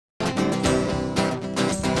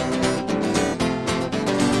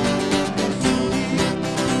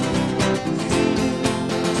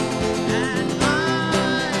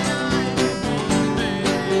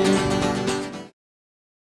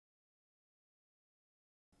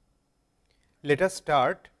Let us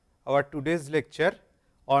start our today's lecture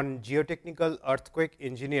on geotechnical earthquake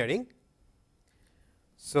engineering.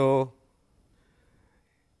 So,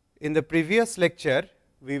 in the previous lecture,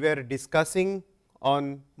 we were discussing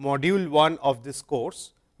on module 1 of this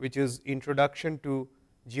course, which is Introduction to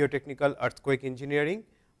Geotechnical Earthquake Engineering,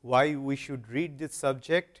 why we should read this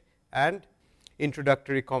subject and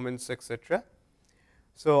introductory comments, etc.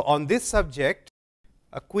 So, on this subject,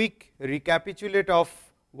 a quick recapitulate of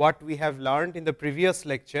what we have learned in the previous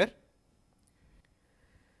lecture.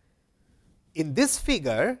 In this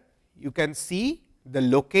figure, you can see the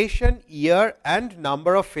location, year and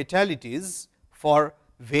number of fatalities for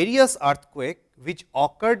various earthquakes which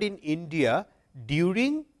occurred in India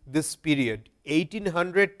during this period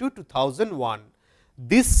 1800 to 2001.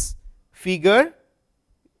 This figure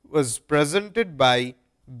was presented by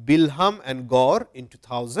Bilham and Gore in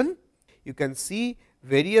 2000. You can see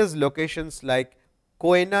various locations like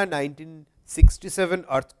Koena 1967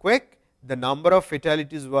 earthquake, the number of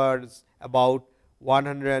fatalities was about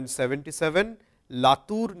 177.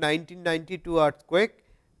 Latur 1992 earthquake,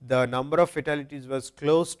 the number of fatalities was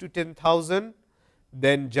close to 10,000.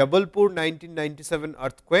 Then Jabalpur 1997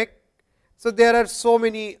 earthquake. So, there are so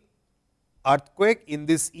many earthquake in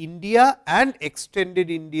this India and extended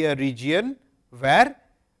India region, where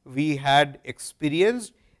we had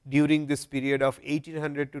experienced during this period of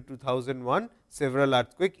 1800 to 2001 several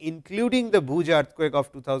earthquake, including the Bhuj earthquake of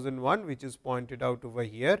 2001, which is pointed out over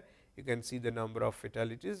here. You can see the number of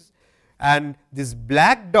fatalities, and these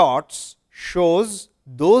black dots shows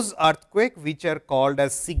those earthquake which are called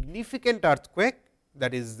as significant earthquake,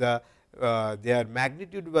 that is their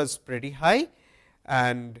magnitude was pretty high,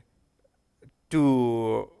 and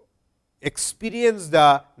to experience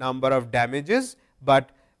the number of damages,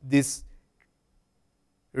 but this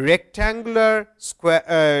rectangular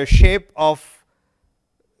square shape of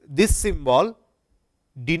this symbol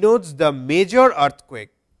denotes the major earthquake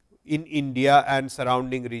in India and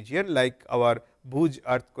surrounding region, like our Bhuj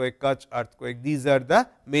earthquake, Kutch earthquake, these are the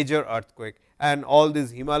major earthquake, and all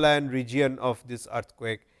this Himalayan region of this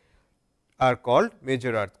earthquake are called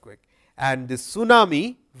major earthquake. And the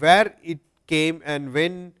tsunami, where it came and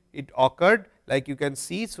when it occurred, like you can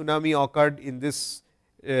see tsunami occurred in this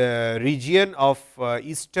region of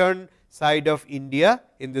eastern side of India,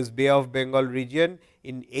 in this Bay of Bengal region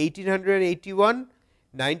in 1881,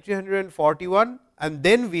 1941, and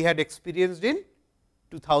then we had experienced in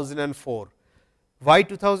 2004. Why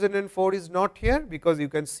 2004 is not here? Because you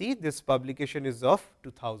can see this publication is of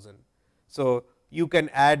 2000. So, you can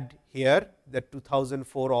add here that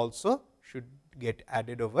 2004 also should get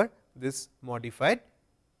added over this modified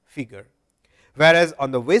figure. Whereas,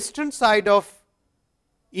 on the western side of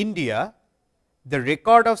India, the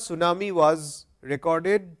record of tsunami was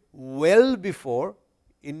recorded well before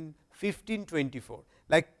in 1524.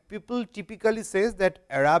 Like people typically says that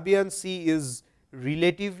Arabian Sea is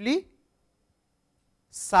relatively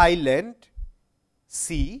silent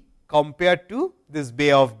sea compared to this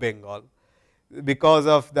Bay of Bengal, because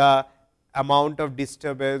of the amount of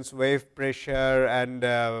disturbance, wave pressure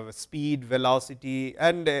and speed, velocity,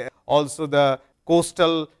 and also the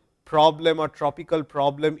coastal problem or tropical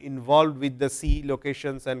problem involved with the sea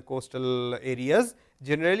locations and coastal areas.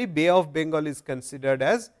 Generally, Bay of Bengal is considered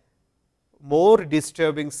as more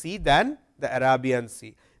disturbing sea than the Arabian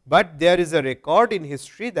Sea, but there is a record in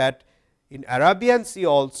history that in Arabian Sea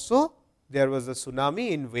also there was a tsunami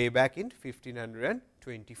in way back in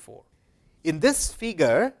 1524. In this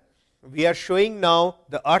figure, we are showing now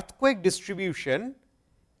the earthquake distribution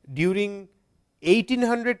during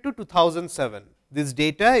 1800 to 2007. This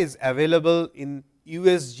data is available in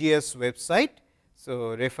USGS website.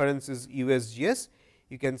 So, reference is USGS.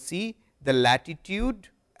 You can see the latitude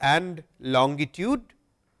and longitude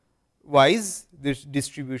wise this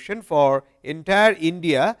distribution for entire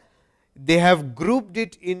India. They have grouped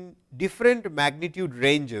it in different magnitude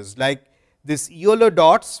ranges, like this yellow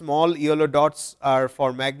dots, small yellow dots are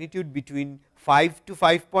for magnitude between 5 to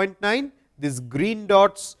 5.9. These green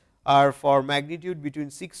dots are for magnitude between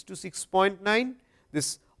 6 to 6.9.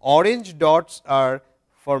 This orange dots are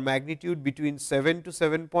for magnitude between 7 to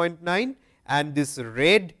 7.9, and this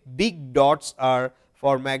red big dots are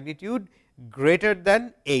for magnitude greater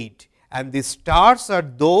than 8. And the stars are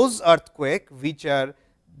those earthquake which are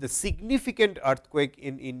the significant earthquake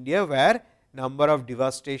in India, where number of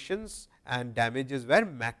devastations and damages were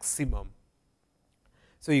maximum.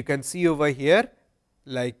 So, you can see over here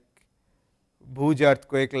like Bhuj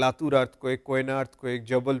earthquake, Latur earthquake, Koena earthquake,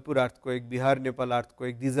 Jabalpur earthquake, Bihar Nepal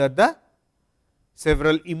earthquake, these are the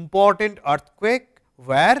several important earthquake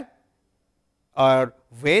where or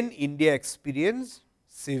when India experienced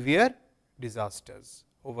severe disasters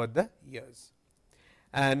over the years.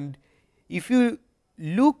 And if you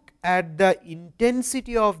look at the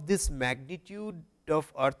intensity of this magnitude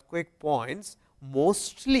of earthquake points,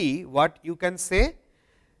 mostly what you can say,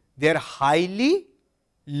 they are highly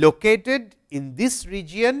located in this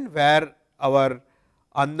region where our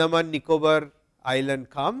Andaman Nicobar island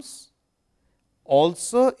comes,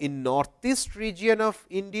 also in northeast region of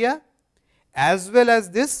India, as well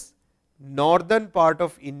as this northern part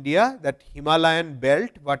of India, that Himalayan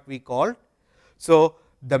belt what we call. So,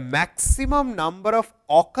 the maximum number of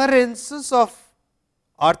occurrences of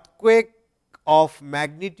earthquake of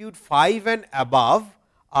magnitude 5 and above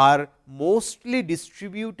are mostly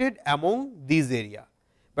distributed among these area,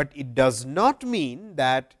 but it does not mean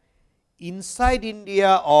that inside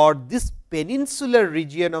India or this peninsular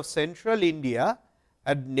region of central India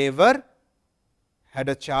had never had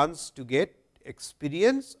a chance to get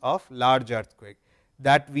experience of large earthquake.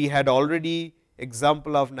 That we had already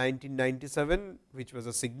example of 1997, which was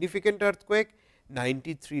a significant earthquake,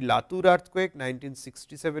 93 Latur earthquake,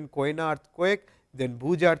 1967 Koyna earthquake, then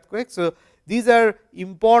Bhuj earthquake. So, these are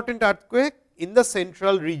important earthquake in the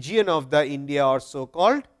central region of the India, or so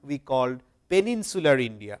called we called peninsular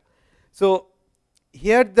India. So,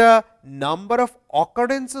 here the number of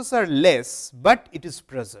occurrences are less, but it is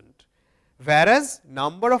present, whereas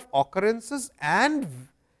number of occurrences and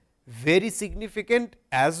very significant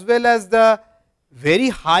as well as the very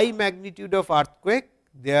high magnitude of earthquake,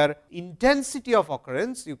 their intensity of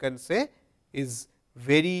occurrence you can say is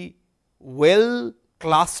very well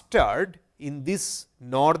clustered in this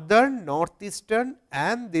northern, northeastern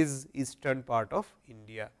and this eastern part of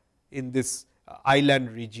India, in this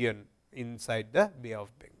island region inside the Bay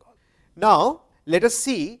of Bengal. Now, let us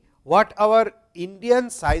see what our Indian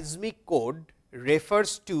seismic code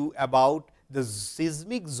refers to about the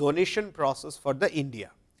seismic zonation process for the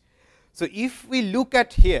India. So, if we look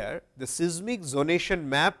at here the seismic zonation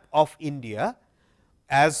map of India,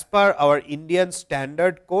 as per our Indian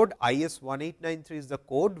standard code IS 1893 is the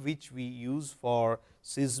code which we use for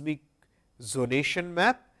seismic zonation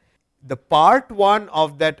map. The part 1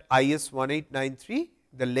 of that IS 1893,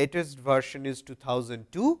 the latest version is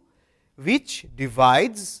 2002, which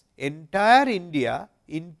divides entire India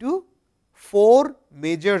into 4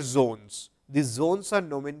 major zones. These zones are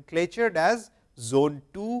nomenclatured as zone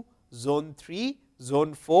 2, zone 3,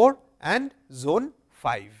 zone 4 and zone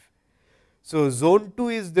 5. So, zone 2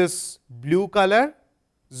 is this blue color,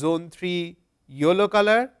 zone 3 yellow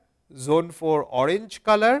color, zone 4 orange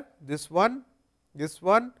color, this one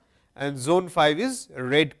and zone 5 is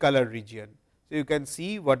red color region. So, you can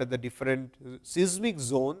see what are the different seismic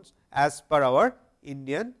zones as per our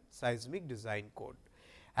Indian seismic design code.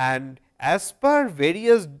 And as per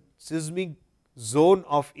various seismic zone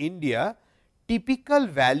of India, typical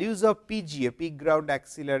values of PGA, peak ground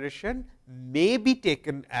acceleration, may be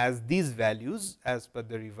taken as these values as per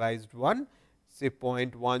the revised one, say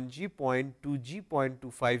 0.1 g, 0.2 g,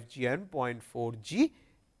 0.25 g and 0.4 g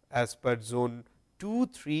as per zone 2,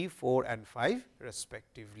 3, 4 and 5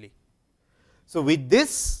 respectively. So, with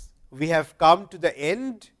this we have come to the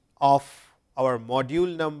end of our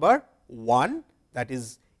module number 1, that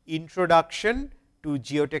is Introduction to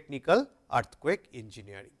Geotechnical Earthquake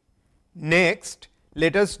Engineering. Next,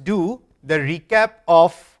 let us do the recap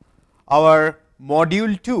of our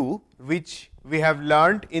module 2, which we have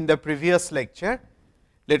learned in the previous lecture.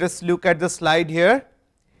 Let us look at the slide here.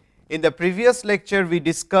 In the previous lecture, we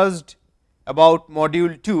discussed about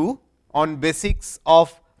module 2 on basics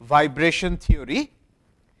of vibration theory,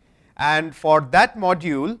 and for that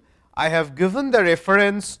module I have given the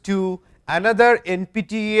reference to another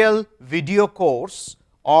NPTEL video course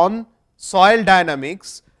on soil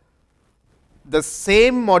dynamics, the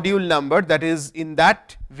same module number, that is in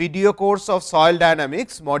that video course of soil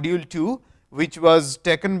dynamics module 2, which was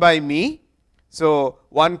taken by me. So,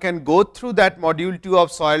 one can go through that module 2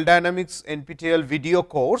 of soil dynamics NPTEL video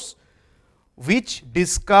course, which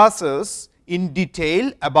discusses in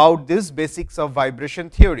detail about this basics of vibration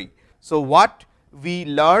theory. So, what we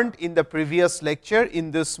learned in the previous lecture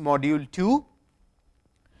in this module 2,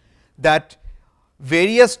 that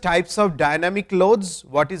various types of dynamic loads,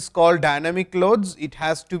 what is called dynamic loads, it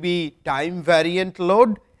has to be time variant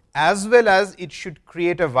load as well as it should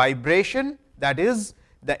create a vibration, that is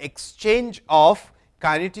the exchange of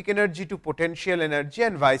kinetic energy to potential energy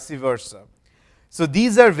and vice versa. So,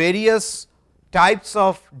 these are various types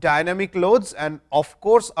of dynamic loads, and of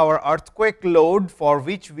course, our earthquake load for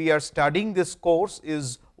which we are studying this course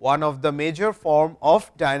is one of the major form of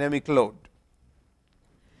dynamic load.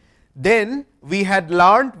 Then we had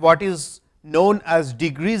learned what is known as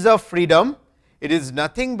degrees of freedom. It is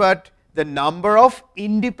nothing but the number of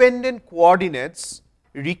independent coordinates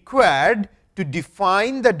required to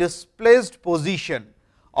define the displaced position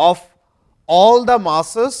of all the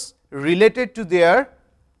masses related to their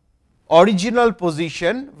original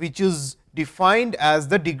position, which is defined as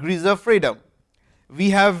the degrees of freedom. We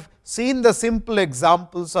have seen the simple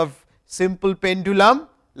examples of simple pendulum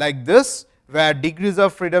like this, where degrees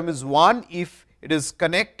of freedom is 1 if it is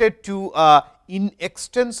connected to a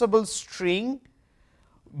inextensible string,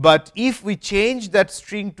 but if we change that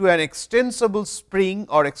string to an extensible spring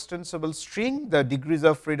or extensible string, the degrees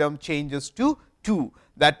of freedom changes to 2.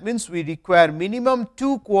 That means, we require minimum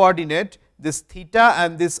 2 coordinate, this theta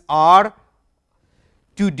and this r,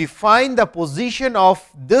 to define the position of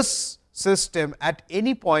this system at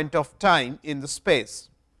any point of time in the space.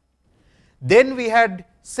 Then we had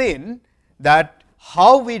seen that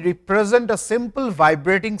how we represent a simple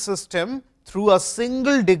vibrating system through a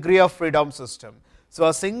single degree of freedom system. So,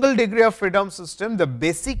 a single degree of freedom system, the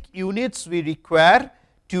basic units we require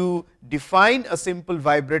to define a simple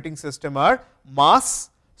vibrating system are mass,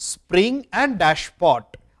 spring and dashpot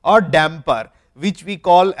or damper, which we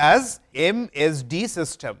call as MSD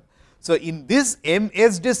system. So, in this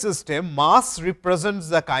MSD system, mass represents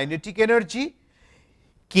the kinetic energy,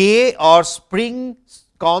 K or spring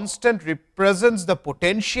constant represents the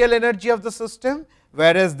potential energy of the system,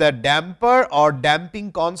 whereas the damper or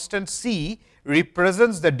damping constant C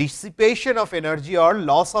represents the dissipation of energy or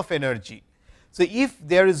loss of energy. So, if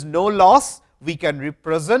there is no loss, we can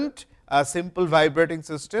represent a simple vibrating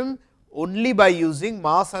system only by using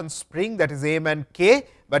mass and spring, that is M and K,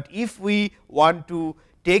 but if we want to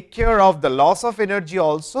take care of the loss of energy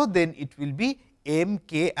also, then it will be M,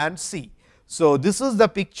 K and C. So, this is the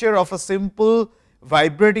picture of a simple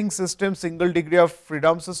vibrating system, single degree of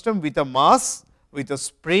freedom system with a mass, with a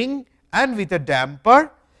spring and with a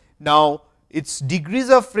damper. Now, its degrees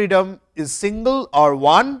of freedom is single or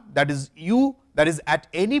 1, that is u, that is at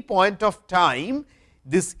any point of time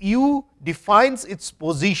this u defines its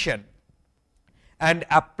position, and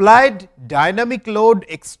applied dynamic load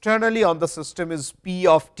externally on the system is P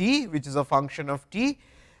of t, which is a function of t.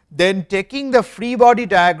 Then taking the free body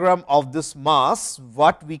diagram of this mass,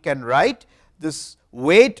 what we can write, this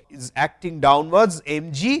weight is acting downwards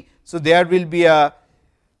mg. So, there will be a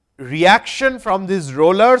reaction from these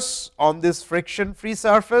rollers on this friction free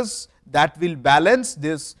surface that will balance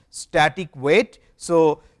this static weight.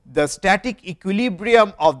 So, the static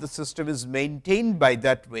equilibrium of the system is maintained by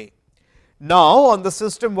that way. Now, on the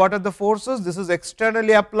system, what are the forces? This is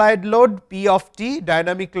externally applied load P of t,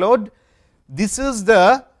 dynamic load. This is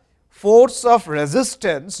the force of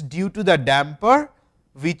resistance due to the damper,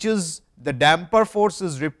 which is the damper force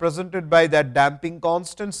is represented by that damping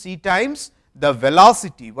constant C times the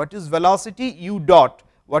velocity. What is velocity? U dot.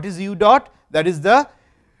 What is u dot? That is the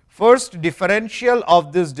first differential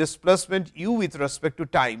of this displacement u with respect to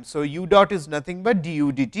time. So, u dot is nothing but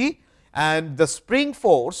du dt, and the spring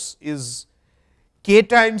force is k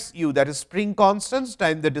times u, that is spring constants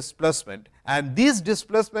times the displacement, and this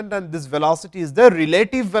displacement and this velocity is the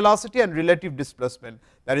relative velocity and relative displacement.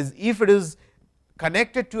 That is, if it is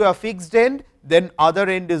connected to a fixed end, then other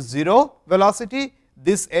end is 0 velocity,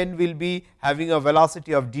 this end will be having a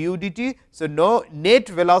velocity of du dt. So, no net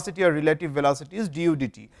velocity or relative velocity is du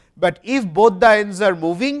dt, but if both the ends are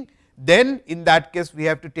moving, then in that case we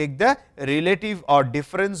have to take the relative or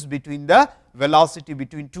difference between the velocity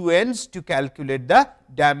between two ends to calculate the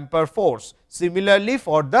damper force. Similarly,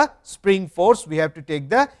 for the spring force we have to take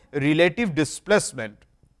the relative displacement,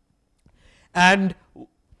 and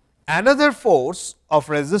another force of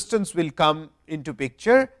resistance will come into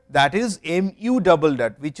picture, that is mu double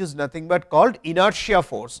dot, which is nothing but called inertia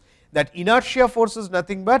force. That inertia force is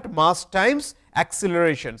nothing but mass times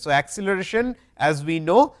acceleration. So, acceleration as we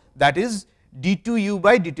know, that is d2 u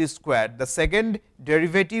by dt squared, the second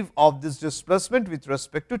derivative of this displacement with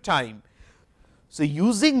respect to time. So,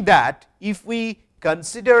 using that, if we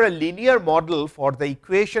consider a linear model for the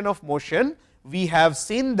equation of motion, we have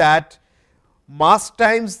seen that mass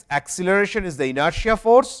times acceleration is the inertia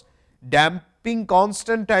force, damping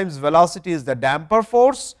constant times velocity is the damper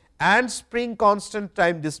force, and spring constant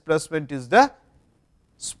time displacement is the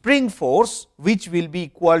spring force, which will be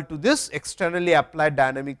equal to this externally applied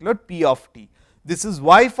dynamic load P of t. This is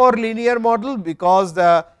why for linear model, because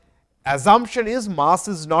the assumption is mass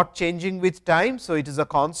is not changing with time. So, it is a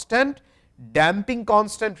constant, damping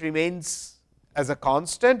constant remains as a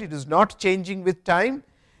constant, it is not changing with time,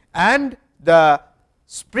 and the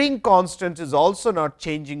spring constant is also not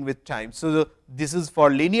changing with time. So, this is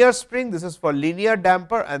for linear spring, this is for linear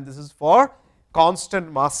damper, and this is for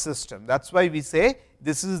constant mass system. That is why we say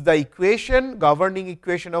this is the equation, governing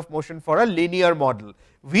equation of motion for a linear model,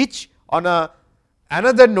 which on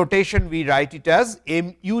another notation we write it as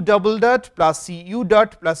mu double dot plus cu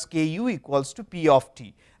dot plus ku equals to p of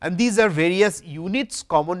t. And these are various units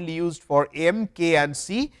commonly used for m, k and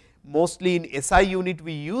c. Mostly in SI unit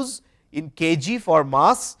we use, in kg for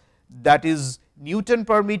mass, that is Newton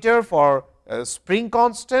per meter for spring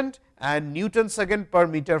constant, and Newton second per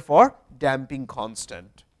meter for damping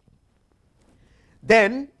constant.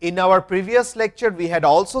 Then in our previous lecture we had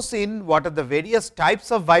also seen what are the various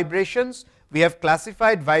types of vibrations. We have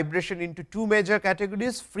classified vibration into two major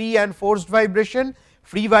categories, free and forced vibration.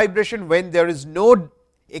 Free vibration when there is no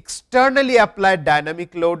externally applied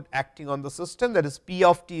dynamic load acting on the system, that is P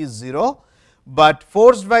of t is 0, but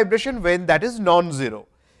forced vibration when that is non-zero.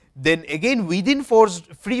 Then again within forced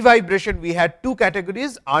free vibration we had two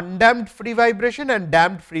categories, undamped free vibration and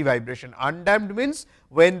damped free vibration. Undamped means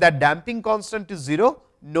when the damping constant is 0,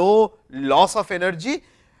 no loss of energy,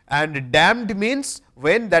 and damped means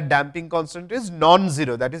when that damping constant is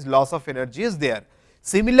non-zero, that is loss of energy is there.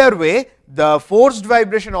 Similar way, the forced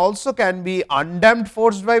vibration also can be undamped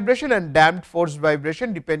forced vibration and damped forced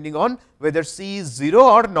vibration depending on whether C is 0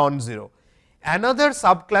 or non-zero. Another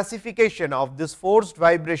sub classification of this forced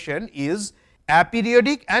vibration is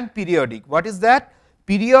aperiodic and periodic. What is that?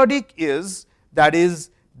 Periodic is, that is,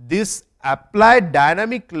 this applied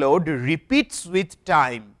dynamic load repeats with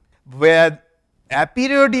time, where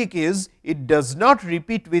aperiodic is it does not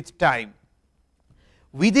repeat with time.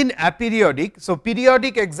 Within aperiodic, so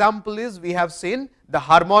periodic example is we have seen the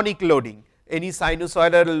harmonic loading, any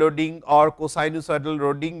sinusoidal loading or cosinusoidal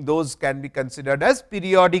loading, those can be considered as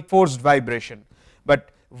periodic forced vibration. But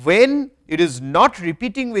when it is not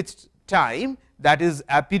repeating with time, that is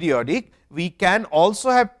aperiodic, we can also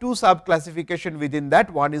have two sub classification within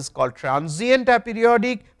that. One is called transient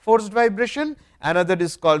aperiodic forced vibration, another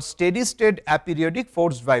is called steady state aperiodic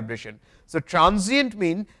forced vibration. So, transient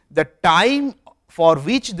mean the time for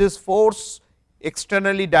which this force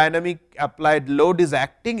externally dynamic applied load is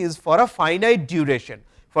acting is for a finite duration.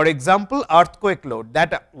 For example, earthquake load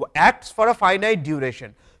that acts for a finite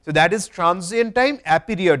duration. So, that is transient time,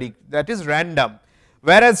 aperiodic, that is random,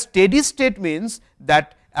 whereas steady state means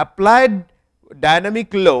that applied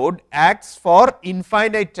dynamic load acts for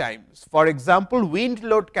infinite times. For example, wind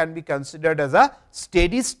load can be considered as a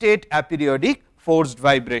steady state aperiodic forced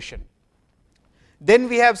vibration. Then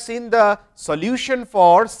we have seen the solution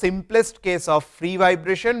for simplest case of free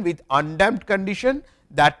vibration with undamped condition.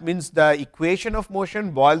 That means the equation of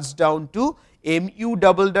motion boils down to mu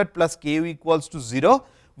double dot plus ku equals to 0.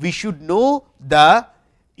 We should know the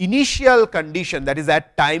initial condition, that is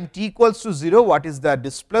at time t equals to 0, what is the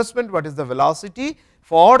displacement, what is the velocity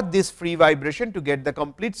for this free vibration to get the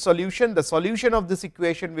complete solution. The solution of this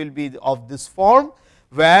equation will be of this form,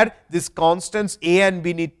 where these constants a and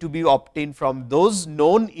b need to be obtained from those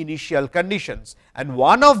known initial conditions, and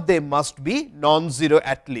one of them must be non-zero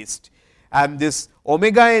at least, and this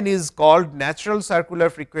omega n is called natural circular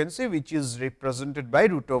frequency, which is represented by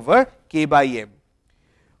root over k by m.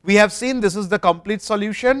 We have seen this is the complete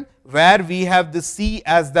solution, where we have the c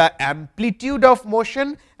as the amplitude of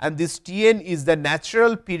motion and this T n is the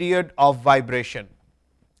natural period of vibration.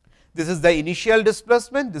 This is the initial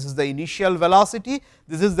displacement, this is the initial velocity,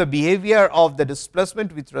 this is the behavior of the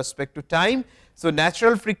displacement with respect to time. So,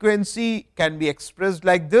 natural frequency can be expressed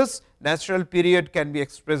like this, natural period can be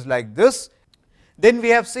expressed like this. Then we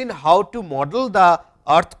have seen how to model the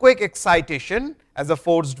earthquake excitation as a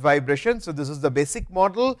forced vibration. So, this is the basic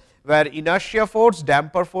model, where inertia force,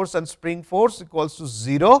 damper force and spring force equals to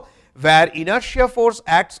 0, where inertia force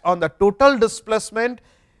acts on the total displacement,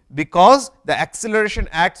 because the acceleration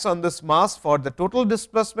acts on this mass for the total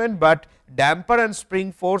displacement, but damper and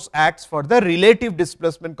spring force acts for the relative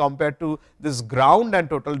displacement compared to this ground and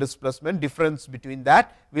total displacement. Difference between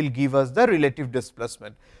that will give us the relative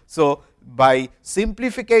displacement. So, by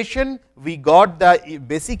simplification we got the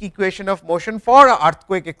basic equation of motion for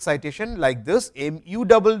earthquake excitation like this: mu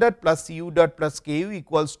double dot plus cu dot plus ku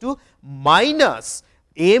equals to minus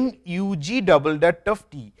mug double dot of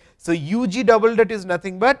t. So, ug double dot is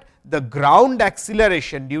nothing but the ground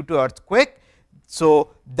acceleration due to earthquake.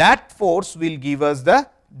 So, that force will give us the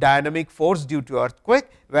dynamic force due to earthquake,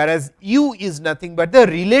 whereas u is nothing but the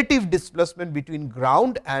relative displacement between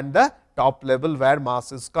ground and the top level where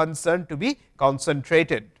mass is concerned to be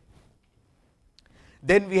concentrated.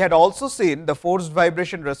 Then we had also seen the forced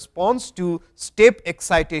vibration response to step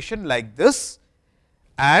excitation like this,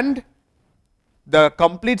 and the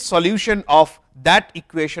complete solution of that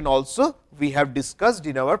equation also we have discussed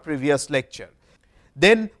in our previous lecture.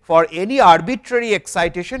 Then for any arbitrary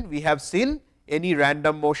excitation we have seen any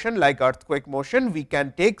random motion like earthquake motion, we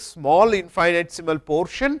can take small infinitesimal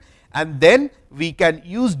portion and then we can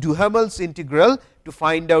use Duhamel's integral to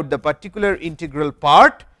find out the particular integral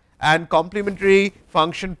part, and complementary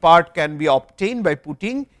function part can be obtained by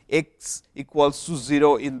putting x equals to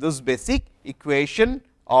 0 in this basic equation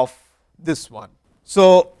of this one.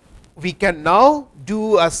 So, we can now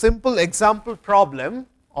do a simple example problem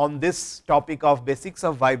on this topic of basics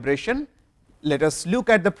of vibration. Let us look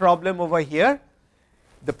at the problem over here.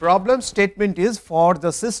 The problem statement is, for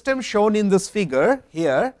the system shown in this figure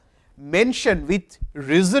here, mention with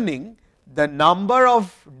reasoning the number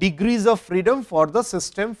of degrees of freedom for the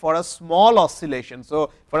system for a small oscillation.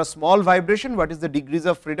 So, for a small vibration, what is the degrees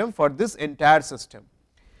of freedom for this entire system?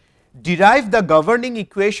 Derive the governing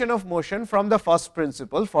equation of motion from the first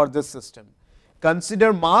principle for this system.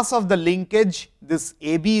 Consider mass of the linkage, this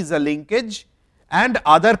AB is a linkage, and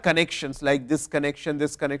other connections like this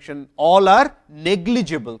connection, all are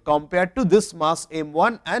negligible compared to this mass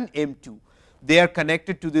M1 and M2. They are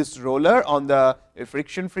connected to this roller on the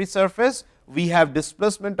friction free surface. We have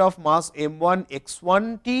displacement of mass M1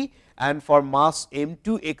 x1 t and for mass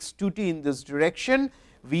M2 x2 t in this direction.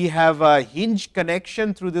 We have a hinge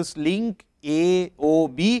connection through this link A O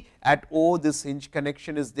B. At O, this hinge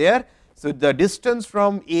connection is there. So, the distance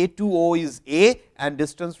from A to O is A and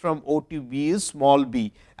distance from O to B is small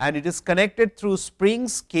b, and it is connected through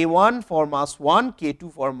springs K1 for mass 1,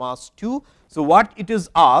 K2 for mass 2. So, what it is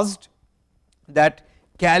asked, that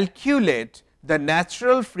calculate the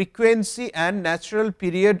natural frequency and natural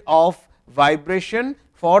period of vibration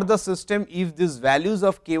for the system if these values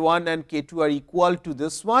of K1 and K2 are equal to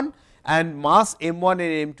this one and mass M1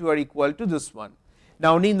 and M2 are equal to this one.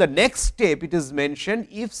 Now, in the next step it is mentioned,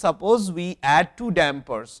 if suppose we add two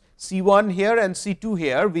dampers C1 here and C2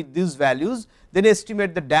 here with these values, then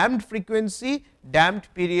estimate the damped frequency,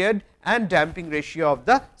 damped period and damping ratio of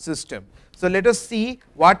the system. So, let us see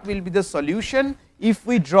what will be the solution if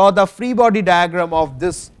we draw the free body diagram of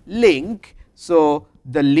this link. So,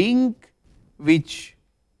 the link which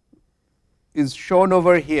is shown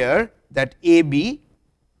over here, that AB,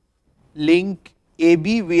 link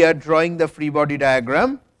AB, we are drawing the free body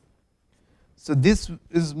diagram. So, this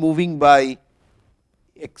is moving by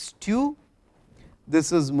x2,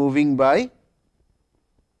 this is moving by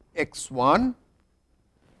x1.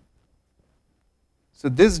 So,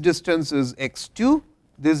 this distance is x2,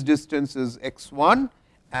 this distance is x1,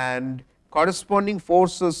 and corresponding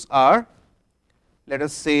forces are, let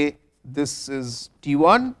us say this is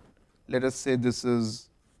T1, let us say this is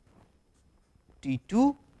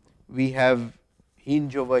T2, we have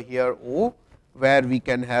hinge over here O, where we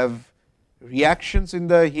can have reactions in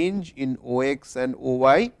the hinge in OX and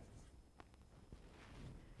OY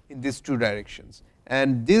in these two directions,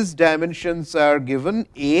 and these dimensions are given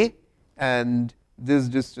A and this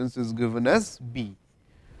distance is given as B.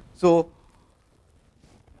 So,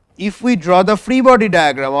 if we draw the free body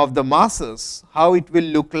diagram of the masses, how it will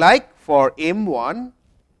look like? For M1,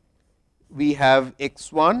 we have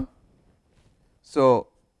x1. So,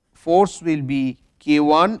 force will be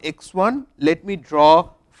K1 x1. Let me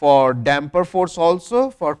draw for damper force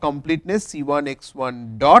also for completeness C1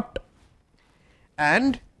 x1 dot,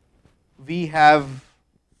 and we have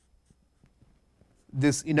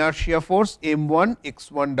this inertia force M1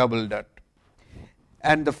 x1 double dot,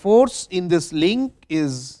 and the force in this link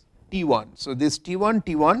is T1. So, this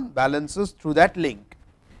T1 balances through that link.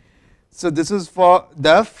 So, this is for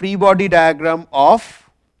the free body diagram of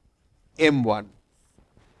M1.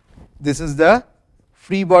 This is the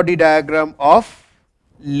free body diagram of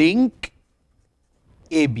link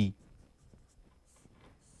AB,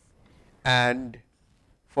 and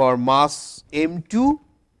for mass M2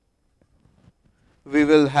 we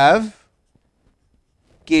will have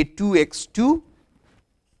K2 x2,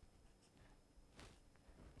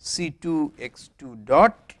 C2 x2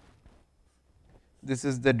 dot, this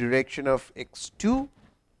is the direction of x2,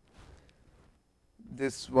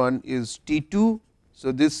 this one is T2.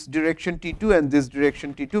 So, this direction T2 and this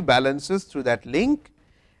direction T2 balances through that link,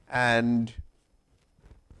 and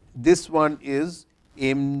this one is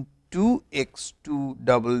M2 x2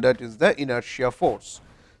 double dot is the inertia force.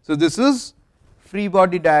 So, this is free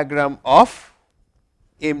body diagram of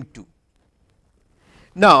M2.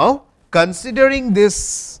 Now, considering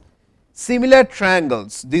this similar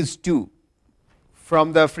triangles, these two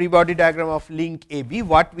from the free body diagram of link AB,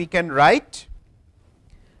 what we can write,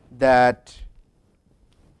 that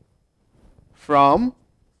from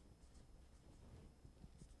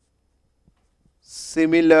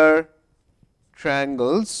similar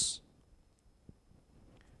triangles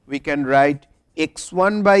we can write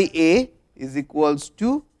x1 by A is equals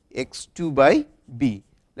to x 2 by b.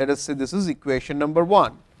 Let us say this is equation number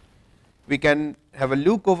 1. We can have a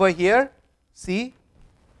look over here. See,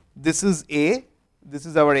 this is a, this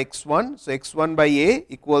is our x 1. So, x 1 by a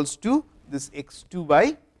equals to this x 2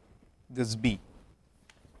 by this b.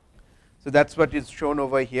 So, that is what is shown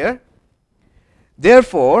over here.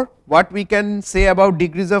 Therefore, what we can say about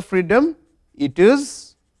degrees of freedom? It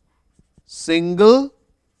is single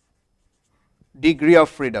degree of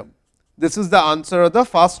freedom. This is the answer of the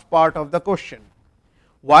first part of the question.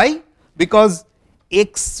 Why? Because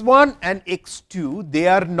x 1 and x 2, they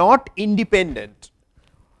are not independent,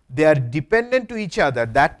 they are dependent to each other.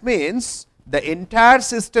 That means, the entire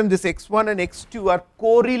system, this x 1 and x 2 are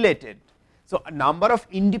correlated. So, a number of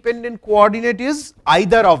independent coordinate is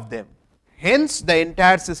either of them. Hence, the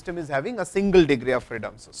entire system is having a single degree of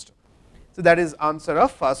freedom system. So, that is answer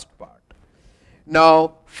of first part.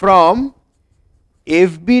 Now, from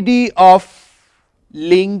FBD of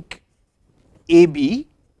link AB,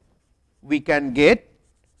 we can get,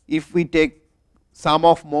 if we take sum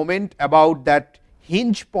of moment about that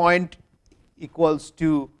hinge point equals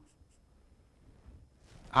to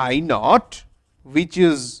I naught, which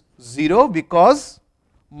is 0, because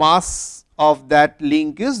mass of that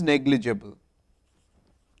link is negligible.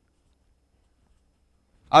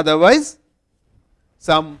 Otherwise,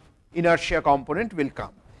 some inertia component will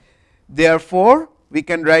come. Therefore, we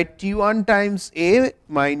can write T 1 times A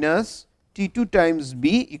minus T 2 times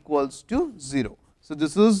B equals to 0. So,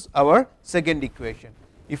 this is our second equation.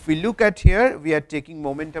 If we look at here, we are taking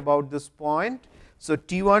moment about this point. So,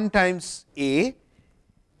 T 1 times A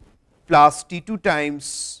plus T 2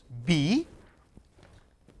 times B,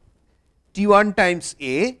 T 1 times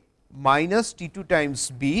A minus T 2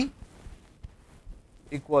 times B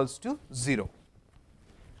equals to 0.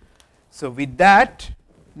 So, with that,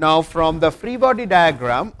 now from the free body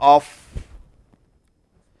diagram of,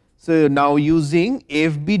 so now using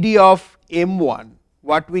FBD of M1,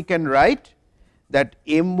 what we can write? That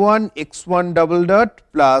M1 x1 double dot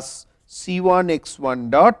plus C1 x1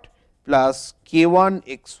 dot plus K1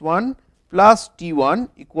 x1 plus T1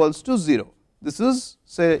 equals to 0. This is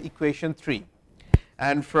say equation 3,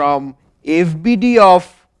 and from FBD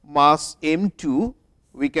of mass M2,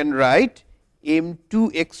 we can write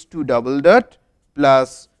M2 x2 double dot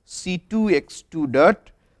plus C2 x2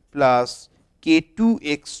 dot plus K2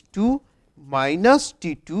 x2 minus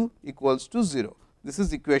T2 equals to 0. This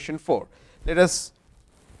is equation 4. Let us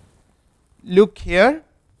look here.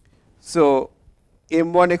 So,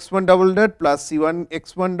 M1 x1 double dot plus C1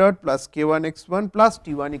 x1 dot plus K1 x1 plus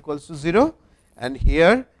T1 equals to 0, and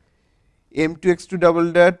here M2 x2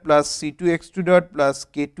 double dot plus C2 x2 dot plus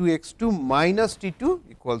K2 x2 minus T2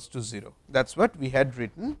 equals to 0. That is what we had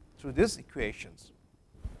written through these equations.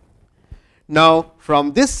 Now,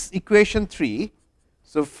 from this equation 3,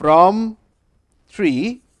 so from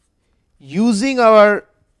 3 using our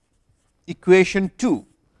equation 2,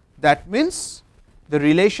 that means the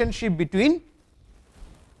relationship between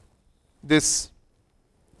this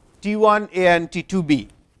T1 A and T2 B,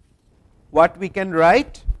 what we can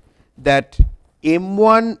write? That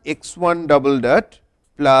M1 x1 double dot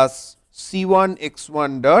plus C1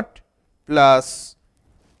 x1 dot plus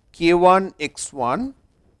K1 x1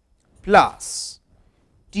 plus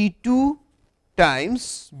T2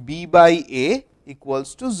 times B by A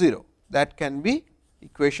equals to 0. That can be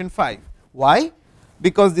equation 5. Why?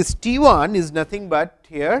 Because this T1 is nothing but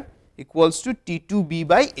here equals to T2 B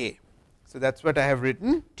by A. So, that is what I have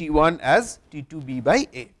written T1 as T2 B by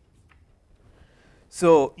A.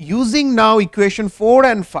 So, using now equation 4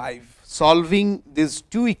 and 5, solving these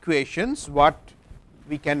two equations, what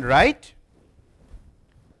we can write?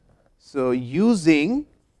 So, using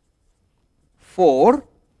 4,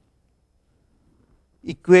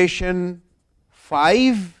 equation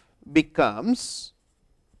 5 becomes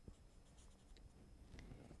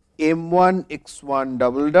M1 x1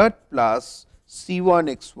 double dot plus C1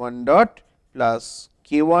 x1 dot plus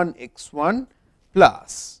K1 x1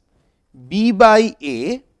 plus B by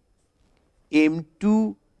A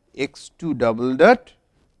M2 x2 double dot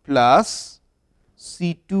plus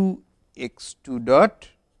C2 x2 dot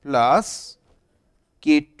plus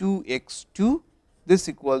K2 x2, this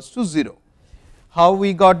equals to 0. How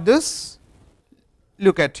we got this?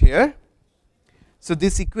 Look at here. So,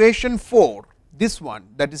 this equation 4, this one,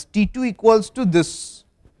 that is T2 equals to this,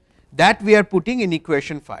 that we are putting in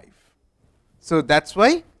equation 5. So, that is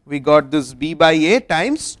why we got this B by A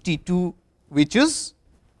times T2, which is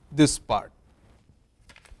this part.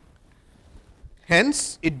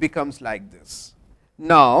 Hence, it becomes like this.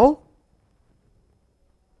 Now,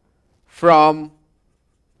 from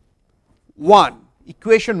 1,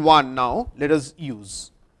 equation 1 now let us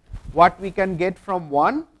use. what we can get from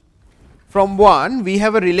 1? From 1 we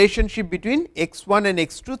have a relationship between x 1 and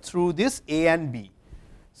x 2 through this a and b.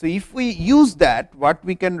 So, if we use that, what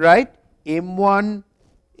we can write m 1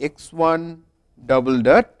 x 1 double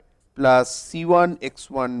dot plus c 1 x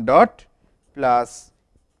 1 dot plus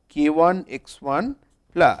k 1 x 1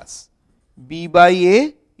 plus b by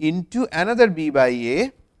a into another b by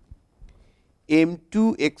a m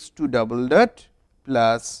 2 x 2 double dot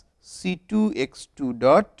plus c 2 x 2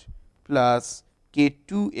 dot plus k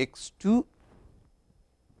 2 x 2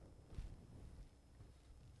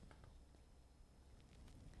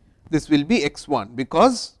 this will be x 1,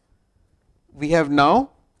 because we have now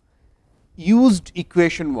used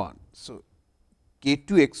equation 1. So, k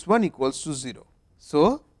 2 x 1 equals to 0.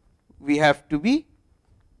 So, we have to be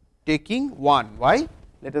taking 1. Why?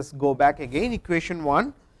 Let us go back again, equation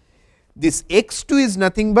 1. This x 2 is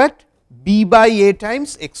nothing but b by a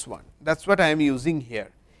times x 1, that is what I am using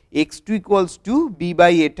here. X 2 equals to b by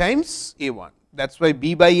a times a 1, that is why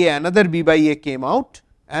b by a, another b by a came out,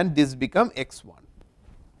 and this become x 1.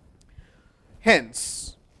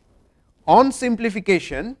 Hence, on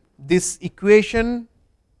simplification, this equation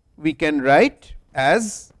we can write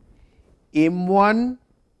as m 1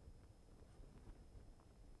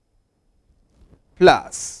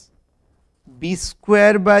 plus b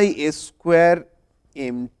square by a square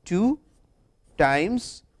m 2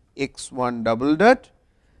 times x 1 double dot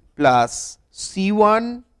plus c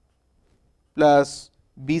 1 plus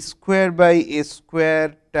b square by a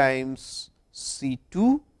square times c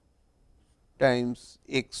 2 times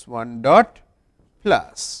x 1 dot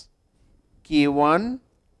plus k 1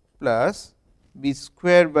 plus b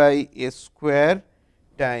square by a square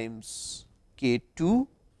times k 2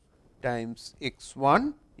 times x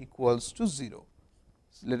 1 equals to 0.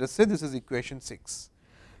 So, let us say this is equation 6.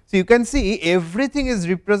 So, you can see everything is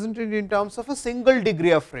represented in terms of a single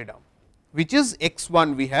degree of freedom, which is x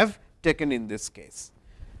 1 we have taken in this case.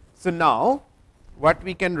 So, now what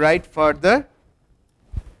we can write further?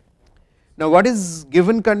 Now, what is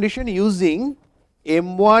given condition? Using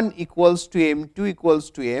m 1 equals to m 2 equals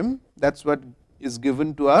to m, that is what is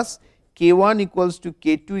given to us, k 1 equals to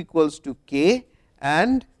k 2 equals to k,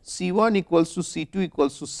 and c 1 equals to c 2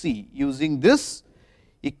 equals to c. Using this,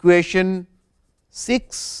 equation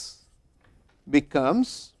 6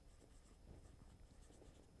 becomes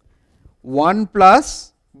 1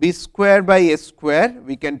 plus b square by a square,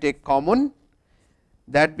 we can take common,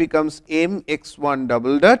 that becomes m x 1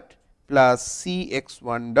 double dot plus c x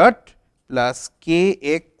 1 dot plus k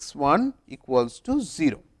x 1 equals to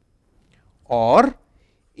 0, or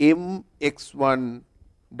m x 1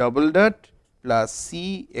 double dot plus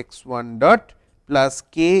c x 1 dot plus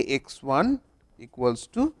k x 1 equals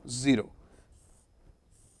to 0.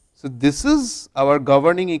 So, this is our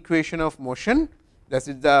governing equation of motion, that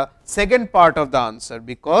is the second part of the answer,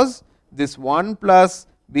 because this 1 plus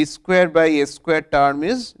b square by a square term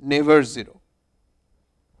is never 0.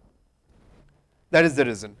 That is the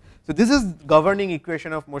reason. So, this is governing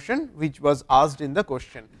equation of motion, which was asked in the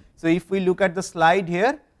question. So, if we look at the slide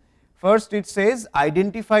here, first it says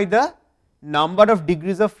identify the number of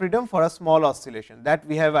degrees of freedom for a small oscillation, that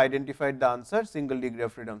we have identified the answer, single degree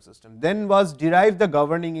of freedom system. Then was derive the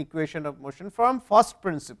governing equation of motion from first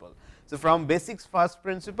principle. So, from basics first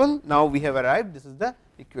principle, now we have arrived, this is the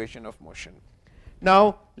equation of motion.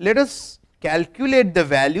 Now, let us calculate the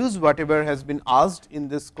values whatever has been asked in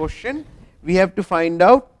this question. We have to find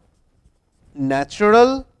out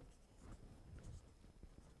natural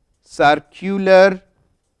circular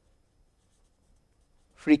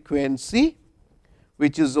frequency,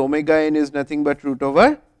 which is omega n is nothing but root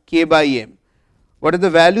over k by m. What are the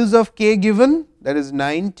values of k given? That is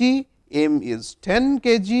 90, m is 10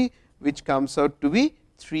 kg, which comes out to be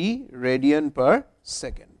 3 radian per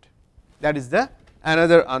second. That is the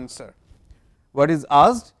another answer. What is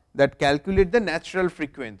asked? That calculate the natural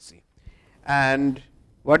frequency. And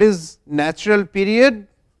what is natural period?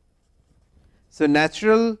 So,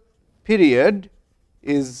 natural period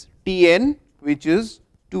is T n, which is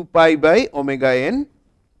 2 pi by omega n,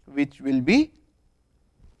 which will be,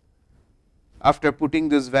 after putting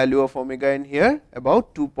this value of omega n here,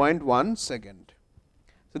 about 2.1 second.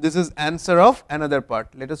 So, this is answer of another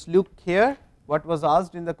part. Let us look here what was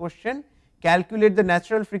asked in the question. Calculate the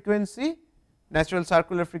natural frequency, natural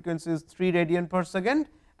circular frequency is 3 radian per second,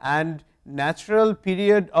 and natural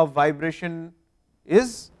period of vibration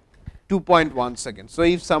is 2.1 seconds. So,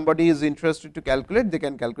 if somebody is interested to calculate, they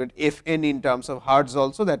can calculate f n in terms of hertz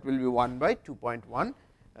also, that will be 1 by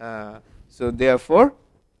 2.1. So, therefore,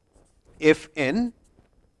 f n,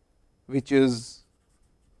 which is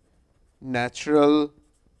natural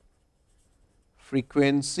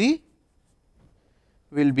frequency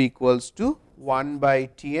will be equals to 1 by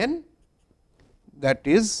Tn, that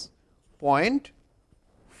is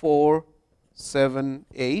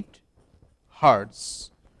 0.478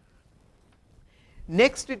 hertz.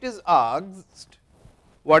 Next it is asked,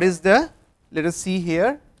 what is the, let us see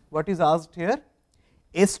here, what is asked here,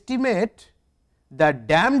 estimate the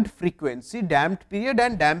damped frequency, damped period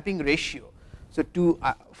and damping ratio. So, to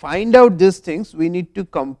find out these things, we need to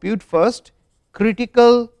compute first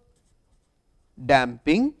critical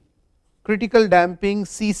damping. Critical damping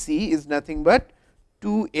Cc is nothing but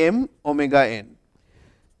 2 m omega n,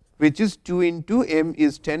 which is 2 into m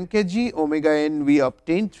is 10 kg, omega n we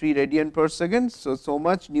obtained 3 radian per second. So, so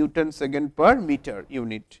much Newton second per meter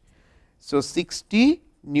unit. So, 60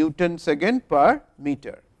 Newton second per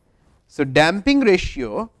meter. So, damping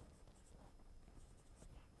ratio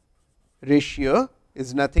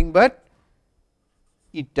is nothing but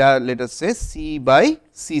eta, let us say C by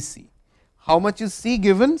Cc. How much is C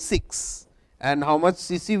given? 6, and how much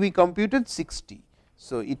Cc we computed? 60.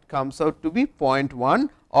 So, it comes out to be 0.1,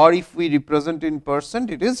 or if we represent in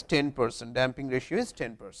percent, it is 10%, damping ratio is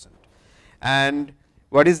 10%. And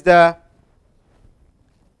what is the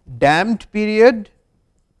damped period?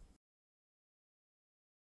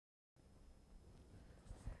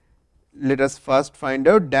 Let us first find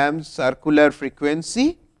out damped circular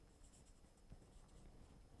frequency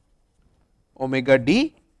omega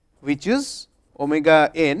d, which is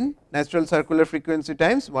omega n natural circular frequency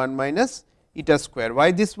times 1 minus eta square.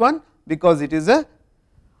 Why this one? Because it is a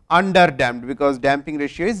under damped, because damping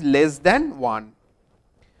ratio is less than 1,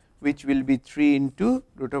 which will be 3 into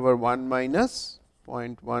root over 1 minus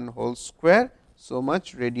 0.1 whole square, so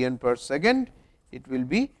much radian per second. It will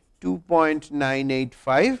be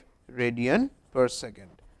 2.985 radian per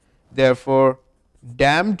second. Therefore,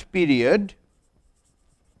 damped period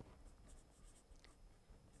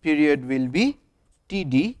will be T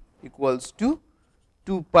d equals to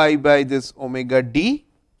 2 pi by this omega d.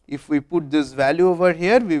 If we put this value over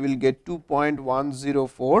here, we will get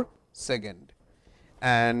 2.104 second,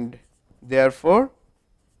 and therefore,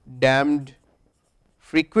 damped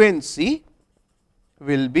frequency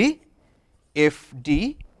will be f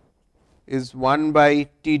d is 1 by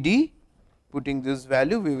T d. Putting this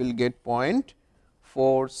value, we will get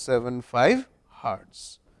 0.475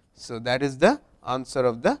 hertz. So, that is the answer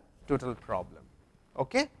of the total problem.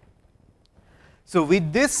 Okay. So,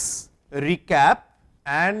 with this recap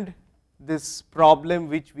and this problem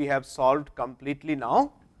which we have solved completely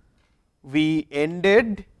now, we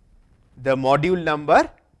ended the module number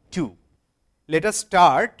 2. Let us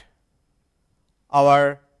start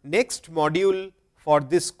our next module for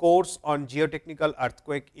this course on geotechnical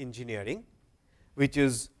earthquake engineering, which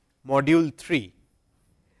is module 3.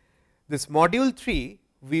 This module 3,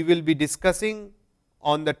 we will be discussing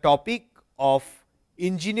on the topic of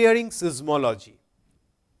engineering seismology.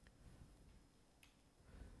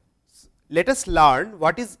 Let us learn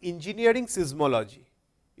what is engineering seismology.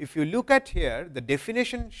 If you look at here, the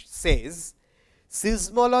definition says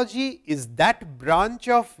seismology is that branch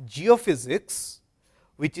of geophysics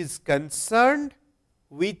which is concerned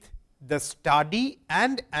with the study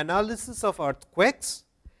and analysis of earthquakes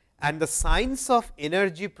and the science of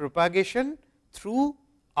energy propagation through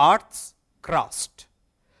earth's crust.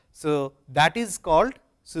 So, that is called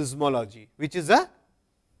seismology, which is a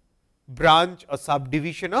branch or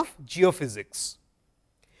subdivision of geophysics.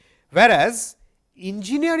 Whereas,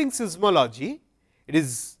 engineering seismology, it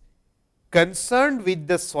is concerned with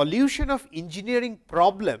the solution of engineering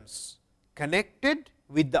problems connected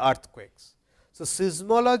with the earthquakes. So,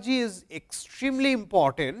 seismology is extremely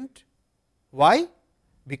important. Why?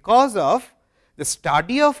 Because of the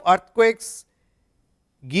study of earthquakes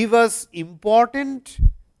give us important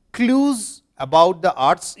clues about the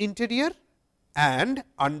earth's interior, and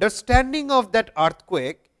understanding of that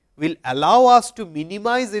earthquake will allow us to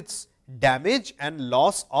minimize its damage and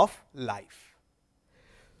loss of life.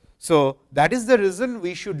 So, that is the reason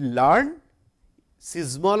we should learn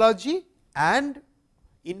seismology and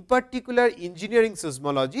in particular engineering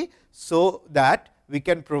seismology, so that we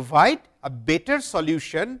can provide a better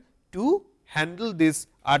solution to handle these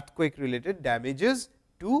earthquake related damages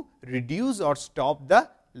to reduce or stop the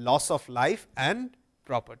loss of life and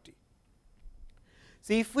property.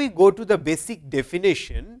 So, if we go to the basic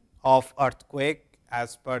definition of earthquake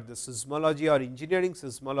as per the seismology or engineering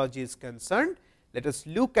seismology is concerned, let us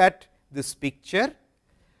look at this picture.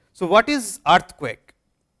 So, what is earthquake?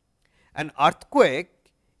 An earthquake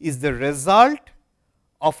is the result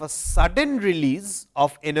of a sudden release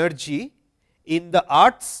of energy in the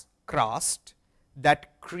earth's crust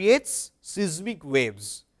that creates seismic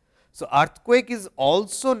waves. So, earthquake is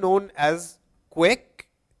also known as quake,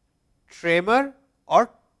 tremor or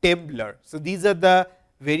trembler. So, these are the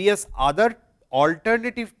various other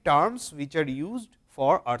alternative terms which are used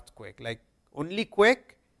for earthquake, like only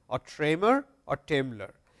quake or tremor or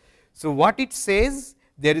trembler. So, what it says,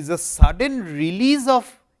 there is a sudden release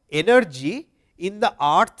of energy in the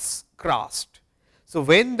earth's crust. So,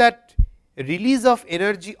 when that release of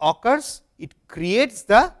energy occurs, it creates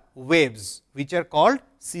the waves which are called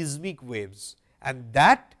seismic waves, and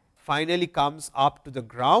that finally comes up to the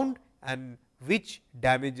ground and which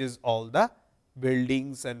damages all the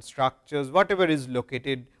buildings and structures, whatever is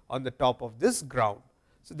located on the top of this ground.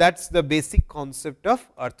 So, that is the basic concept of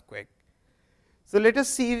earthquake. So, let us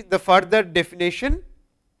see the further definition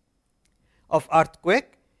of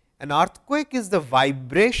earthquake. An earthquake is the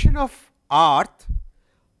vibration of earth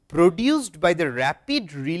produced by the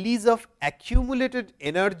rapid release of accumulated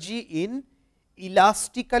energy in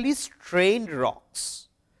elastically strained rocks.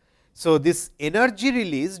 So, this energy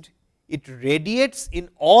released, it radiates in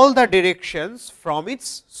all the directions from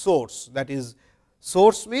its source, that is,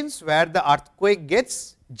 source means where the earthquake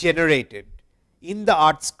gets generated in the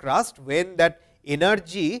earth's crust. When that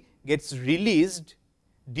energy gets released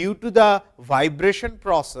due to the vibration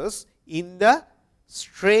process in the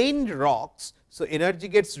strained rocks. So, energy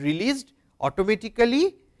gets released,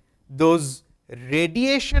 automatically those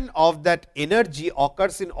radiation of that energy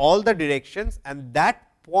occurs in all the directions, and that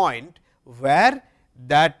point where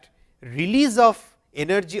that release of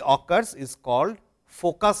energy occurs is called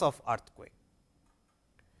focus of earthquake.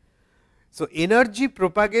 So, energy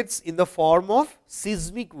propagates in the form of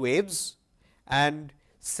seismic waves, and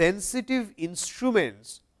sensitive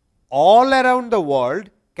instruments all around the world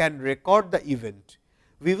can record the event.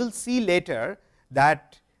 We will see later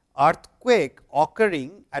that earthquake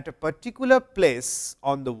occurring at a particular place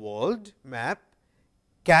on the world map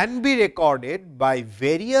can be recorded by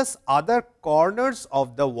various other corners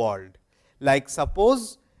of the world. Like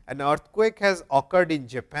suppose an earthquake has occurred in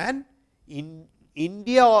Japan, in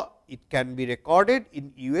India it can be recorded,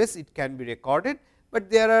 in US it can be recorded,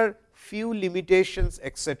 but there are few limitations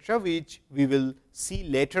etcetera, which we will see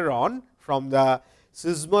later on from the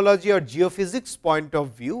seismology or geophysics point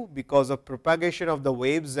of view, because of propagation of the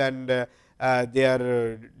waves and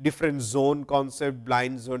their different zone concept,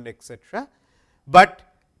 blind zone etcetera. But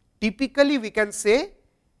typically we can say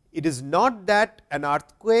it is not that an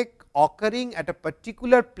earthquake occurring at a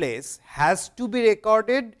particular place has to be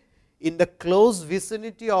recorded in the close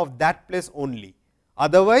vicinity of that place only.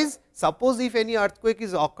 Otherwise, suppose if any earthquake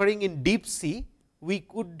is occurring in deep sea, we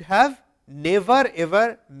could have never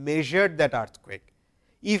ever measured that earthquake,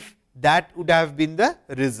 if that would have been the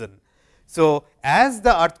reason. So, as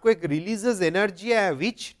the earthquake releases energy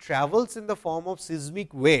which travels in the form of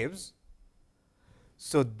seismic waves,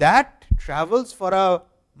 so that travels for a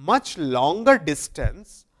much longer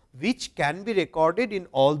distance, which can be recorded in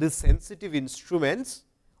all these sensitive instruments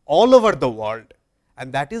all over the world.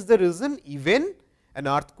 And that is the reason even an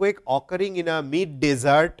earthquake occurring in a mid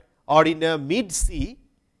desert or in a mid sea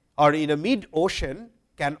or in a mid ocean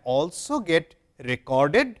can also get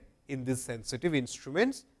recorded in these sensitive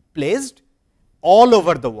instruments placed all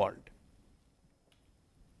over the world.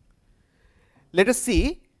 Let us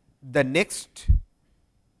see the next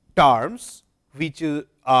terms, which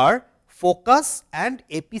are focus and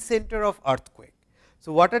epicenter of earthquake.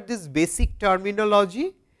 So, what are this basic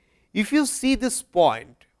terminology? If you see this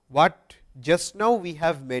point, what just now we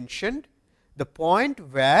have mentioned, the point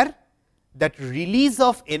where that release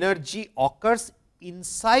of energy occurs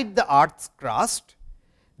inside the earth's crust,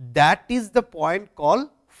 that is the point called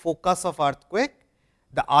focus of earthquake.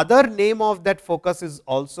 The other name of that focus is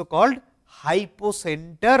also called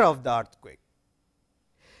hypocenter of the earthquake.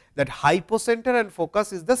 That hypocenter and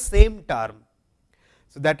focus is the same term.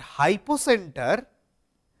 So, that hypocenter,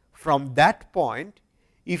 from that point,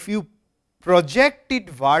 if you project it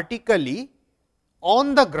vertically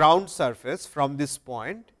on the ground surface from this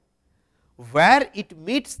point, where it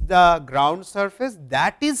meets the ground surface,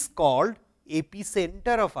 that is called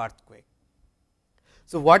epicenter of earthquake.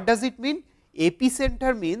 So, what does it mean?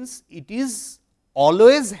 Epicenter means it is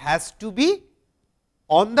always has to be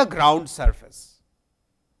on the ground surface.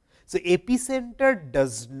 So, epicenter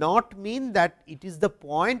does not mean that it is the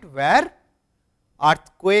point where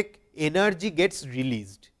earthquake energy gets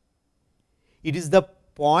released. It is the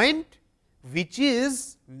point which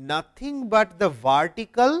is nothing but the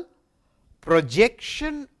vertical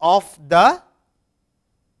projection of the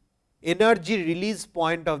energy release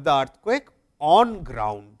point of the earthquake on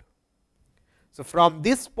ground. So, from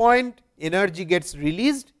this point energy gets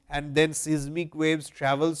released and then seismic waves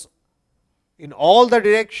travels in all the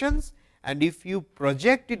directions, and if you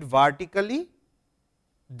project it vertically,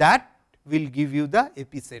 that will give you the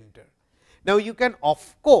epicenter. Now, you can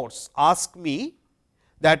of course ask me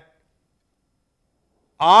that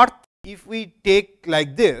earth, if we take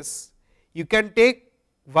like this, you can take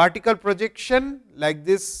vertical projection like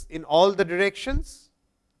this in all the directions,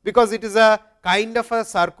 because it is a kind of a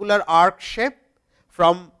circular arc shape.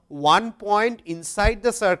 From one point inside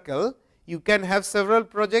the circle, you can have several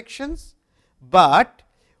projections, but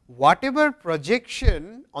whatever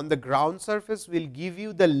projection on the ground surface will give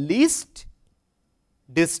you the least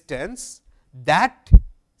distance, that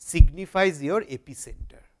signifies your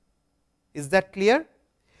epicenter. Is that clear?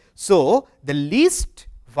 So, the least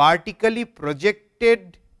vertically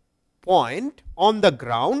projected point on the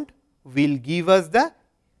ground will give us the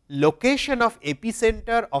location of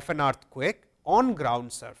epicenter of an earthquake on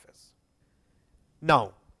ground surface.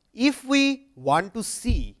 Now, if we want to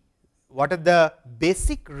see what are the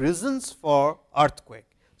basic reasons for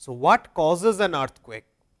earthquake. So, what causes an earthquake?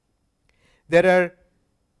 There are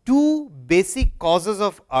two basic causes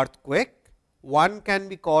of earthquake. One can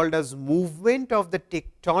be called as movement of the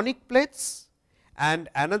tectonic plates, and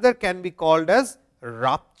another can be called as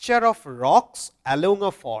rupture of rocks along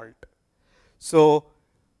a fault. So,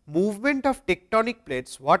 movement of tectonic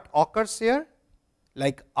plates, what occurs here?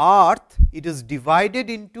 Like earth, it is divided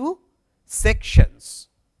into sections,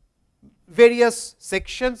 various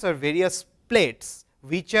sections or various plates,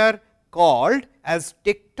 which are called as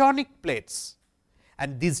tectonic plates,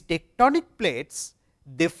 and these tectonic plates,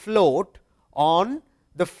 they float on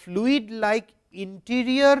the fluid like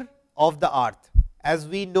interior of the earth. As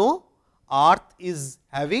we know, earth is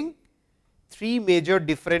having three major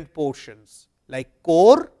different portions, like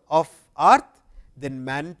core of earth, then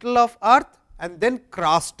mantle of earth, and then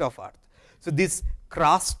crust of earth. So, these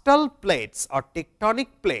crustal plates or tectonic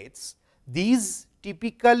plates, these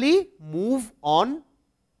typically move on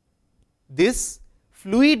this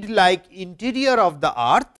fluid like interior of the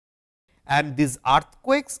earth, and these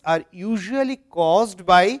earthquakes are usually caused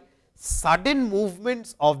by sudden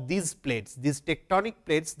movements of these plates. These tectonic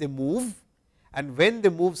plates, they move, and when they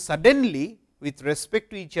move suddenly with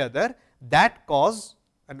respect to each other, that cause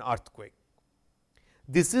an earthquake.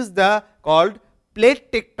 This is the called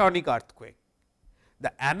plate tectonic earthquake.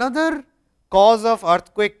 The another cause of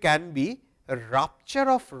earthquake can be a rupture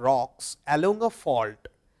of rocks along a fault.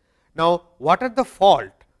 Now, what are the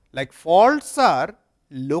fault? Like faults are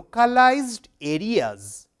localized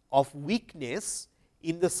areas of weakness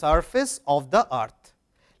in the surface of the earth,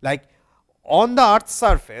 like on the earth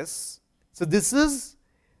surface. So, this is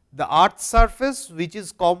the earth surface which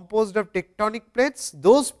is composed of tectonic plates.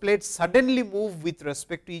 Those plates suddenly move with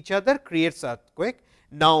respect to each other, creates earthquake.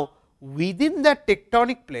 Now, within the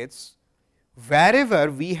tectonic plates,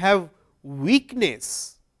 wherever we have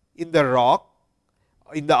weakness in the rock,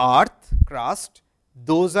 in the earth crust,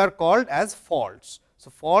 those are called as faults. So,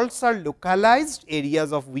 faults are localized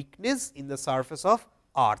areas of weakness in the surface of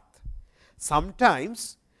earth.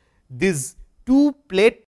 Sometimes this two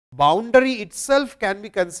plate boundary itself can be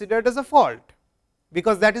considered as a fault,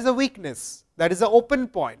 because that is a weakness, that is an open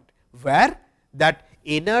point, where that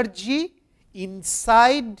energy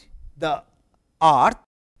inside the earth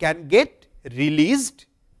can get released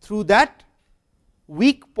through that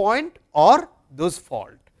weak point or those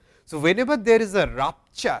fault. So, whenever there is a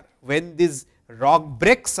rupture, when this rock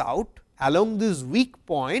breaks out along this weak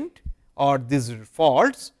point or these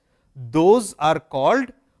faults, those are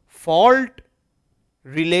called fault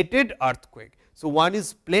related earthquake. So, one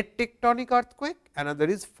is plate tectonic earthquake, another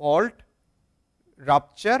is fault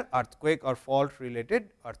rupture earthquake or fault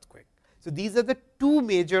related earthquake. So, these are the two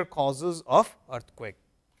major causes of earthquake.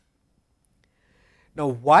 Now,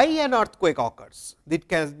 why an earthquake occurs? That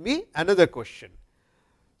can be another question.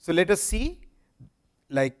 So, let us see,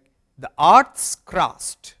 like the earth's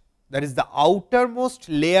crust, that is the outermost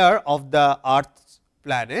layer of the earth's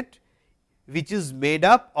planet, which is made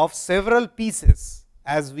up of several pieces,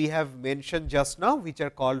 as we have mentioned just now, which are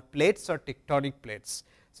called plates or tectonic plates.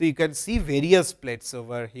 So, you can see various plates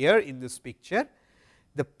over here in this picture.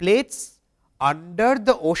 The plates under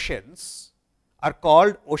the oceans are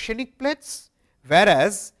called oceanic plates,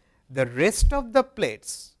 whereas the rest of the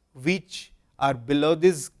plates which are below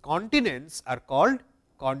these continents are called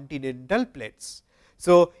continental plates.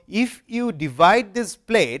 So, if you divide these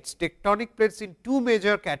plates, tectonic plates, in two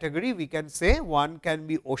major category, we can say one can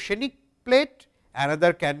be oceanic plate,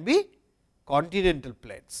 another can be continental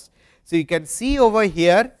plates. So, you can see over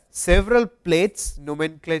here several plates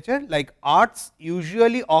nomenclature, like earthquakes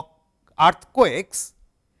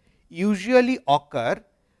usually occur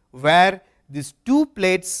where these two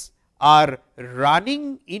plates are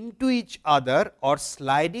running into each other or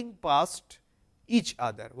sliding past each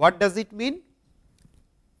other. What does it mean?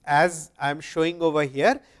 As I am showing over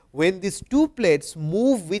here, when these two plates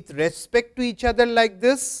move with respect to each other like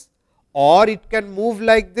this, or it can move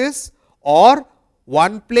like this, or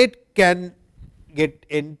one plate can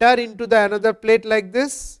enter into the another plate like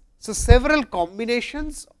this. So, several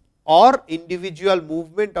combinations or individual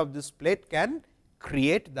movement of this plate can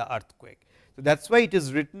create the earthquake. So, that is why it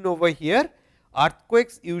is written over here,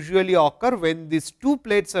 earthquakes usually occur when these two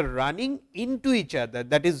plates are running into each other,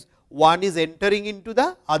 that is, one is entering into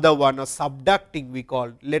the other one, or subducting we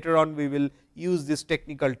call. Later on we will use these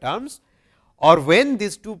technical terms, or when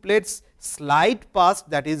these two plates slide past,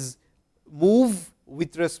 that is, move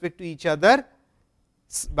with respect to each other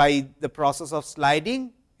by the process of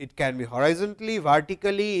sliding. It can be horizontally,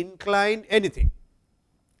 vertically, inclined, anything.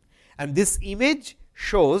 And this image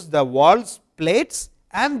shows the world's plates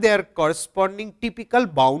and their corresponding typical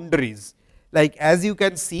boundaries. Like as you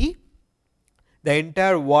can see, the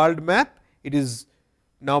entire world map, it is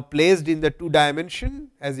now placed in the 2 dimension.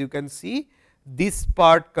 As you can see, this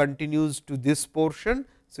part continues to this portion.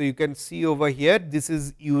 So, you can see over here, this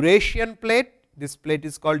is Eurasian plate, this plate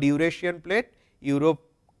is called Eurasian plate, Europe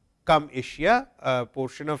come Asia,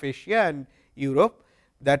 portion of Asia and Europe,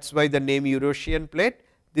 that is why the name Eurasian plate.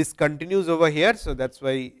 This continues over here. So, that is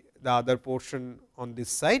why the other portion on this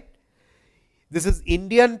side. This is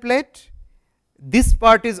Indian plate, this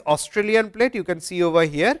part is Australian plate, you can see over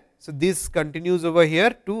here. So, this continues over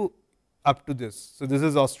here to up to this. So, this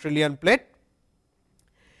is Australian plate.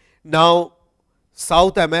 Now,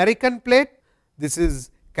 South American plate, this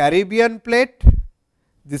is Caribbean plate,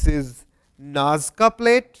 this is Nazca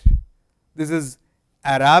plate, this is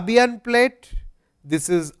Arabian plate, this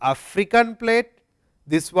is African plate,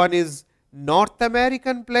 this one is North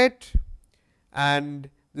American plate, and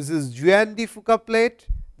this is Juan de Fuca plate,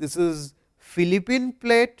 this is Philippine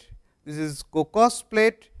plate, this is Cocos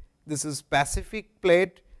plate, this is Pacific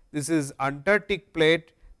plate, this is Antarctic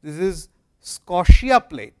plate, this is Scotia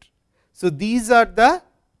plate. So, these are the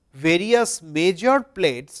various major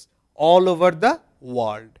plates all over the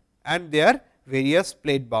world and their various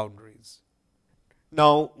plate boundaries.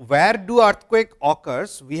 Now, where do earthquake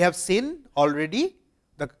occurs? We have seen already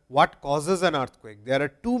what causes an earthquake. There are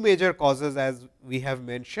 2 major causes as we have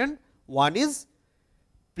mentioned. One is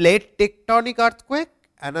plate tectonic earthquake,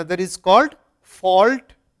 another is called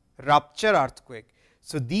fault rupture earthquake.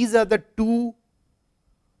 So, these are the 2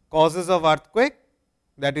 causes of earthquake,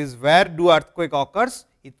 that is where do earthquake occurs.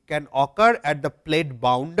 It can occur at the plate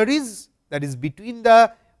boundaries, that is between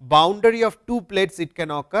the boundary of 2 plates it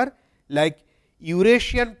can occur, like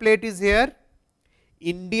Eurasian plate is here,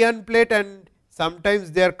 Indian plate, and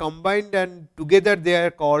sometimes they are combined and together they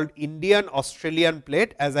are called Indian Australian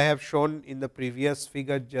plate, as I have shown in the previous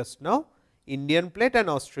figure just now, Indian plate and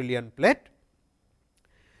Australian plate.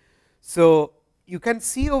 So, you can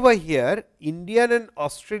see over here Indian and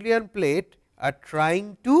Australian plate are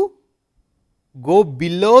trying to go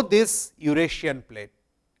below this Eurasian plate.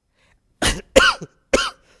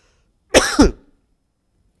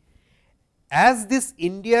 As this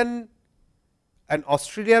Indian and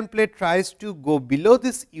Australian plate tries to go below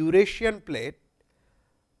this Eurasian plate,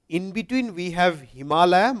 in between we have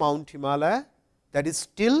Himalaya, Mount Himalaya, that is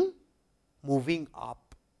still moving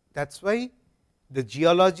up. That is why the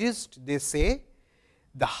geologists, they say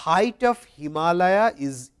the height of Himalaya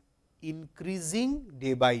is increasing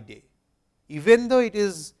day by day, even though it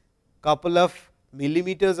is couple of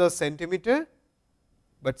millimeters or centimeter,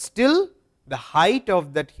 but still the height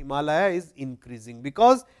of that Himalaya is increasing,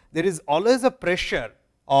 because there is always a pressure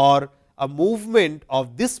or a movement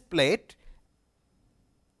of this plate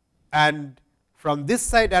and from this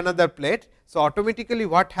side another plate. So, automatically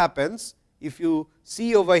what happens, if you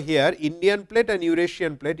see over here Indian plate and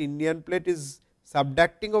Eurasian plate, Indian plate is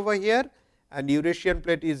subducting over here and Eurasian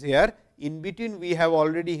plate is here. In between we have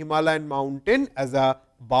already Himalayan mountain as a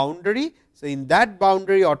boundary. So, in that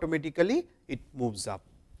boundary automatically it moves up.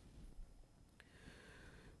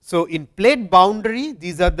 So, in plate boundary,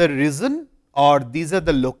 these are the reason or these are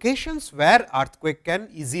the locations where earthquake can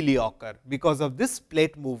easily occur because of this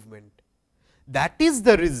plate movement. That is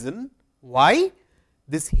the reason why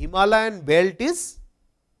this Himalayan belt is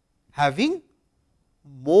having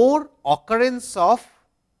more occurrence of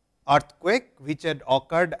earthquake, which had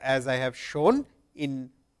occurred as I have shown in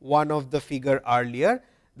one of the figure earlier,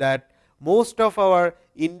 that most of our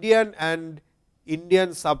Indian and Indian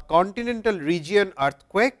subcontinental region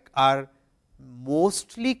earthquake are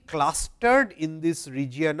mostly clustered in this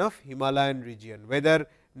region of Himalayan region, whether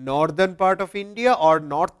northern part of India or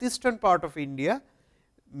northeastern part of India.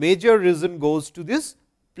 major reason goes to this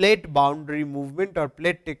plate boundary movement or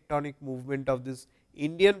plate tectonic movement of this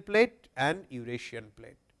Indian plate and Eurasian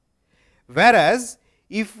plate. Whereas,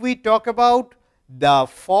 if we talk about the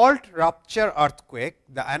fault rupture earthquake,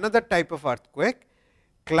 the another type of earthquake,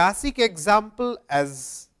 classic example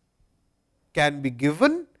as can be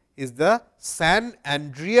given is the San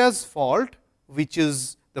Andreas fault, which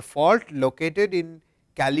is the fault located in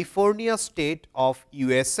California state of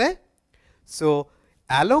USA. So,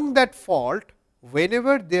 along that fault,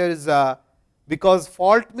 whenever there is a, because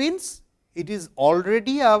fault means it is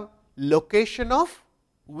already a location of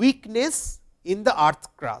weakness in the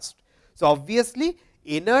earth crust. So, obviously,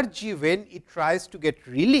 energy when it tries to get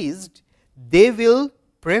released, they will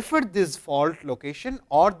prefer this fault location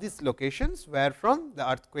or these locations where from the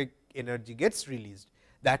earthquake energy gets released.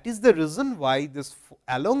 That is the reason why this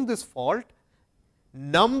along this fault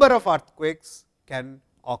number of earthquakes can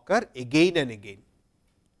occur again and again.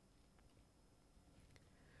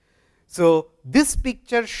 So, this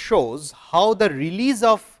picture shows how the release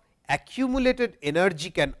of accumulated energy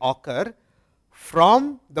can occur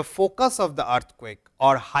from the focus of the earthquake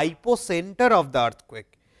or hypocenter of the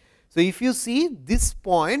earthquake. So, if you see this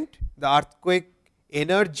point, the earthquake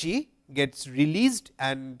energy gets released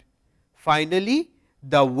and finally,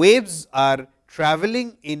 the waves are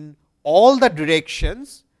traveling in all the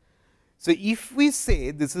directions. So, if we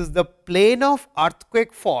say this is the plane of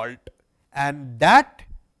earthquake fault and that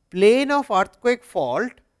plane of earthquake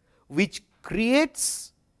fault which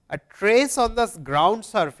creates a trace on the ground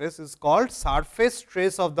surface is called surface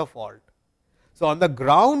trace of the fault. So, on the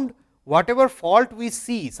ground whatever fault we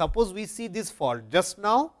see, suppose we see this fault, just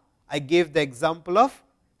now I gave the example of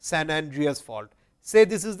San Andreas fault, say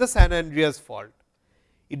this is the San Andreas fault.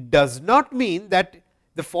 It does not mean that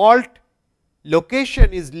the fault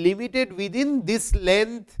location is limited within this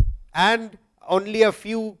length and only a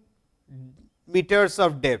few meters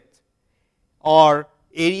of depth or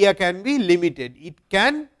area can be limited. It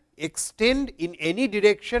can extend in any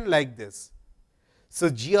direction like this. So,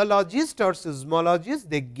 geologists or seismologists,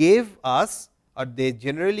 they gave us or they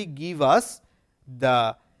generally give us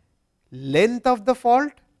the length of the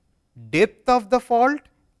fault, depth of the fault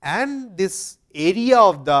and this area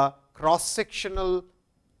of the cross sectional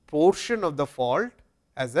portion of the fault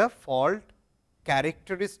as a fault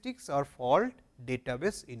characteristics or fault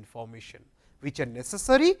database information, which are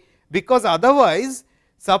necessary, because otherwise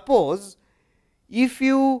suppose if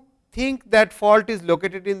you think that fault is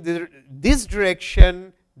located in this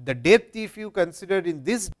direction, the depth if you consider in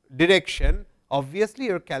this direction, obviously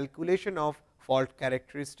your calculation of fault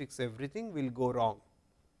characteristics everything will go wrong.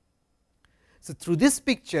 So, through this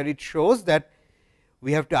picture it shows that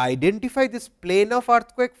we have to identify this plane of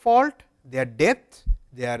earthquake fault, their depth,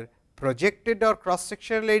 their projected or cross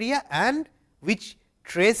sectional area and which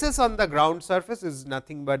traces on the ground surface is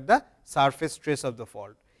nothing but the surface trace of the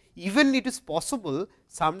fault. Even it is possible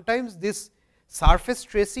sometimes this surface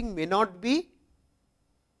tracing may not be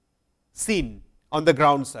seen on the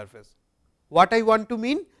ground surface. What I want to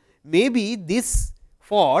mean? Maybe this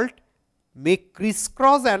fault may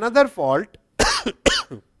crisscross another fault.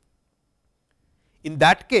 In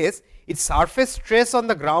that case, its surface trace on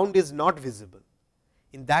the ground is not visible.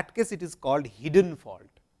 In that case, it is called hidden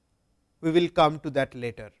fault. We will come to that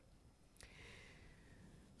later.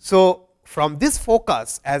 So, from this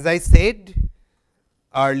focus, as I said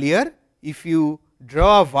earlier, if you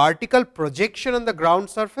draw a vertical projection on the ground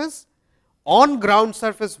surface, on ground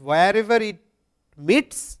surface wherever it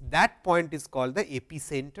meets, that point is called the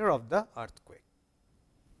epicenter of the earthquake.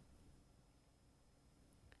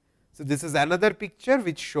 So, this is another picture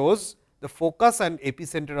which shows the focus and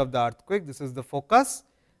epicenter of the earthquake. This is the focus,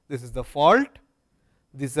 this is the fault,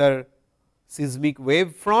 these are seismic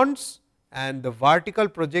wave fronts and the vertical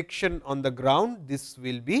projection on the ground, this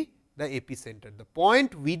will be the epicenter. The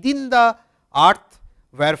point within the earth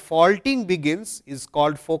where faulting begins is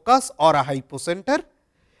called focus or a hypocenter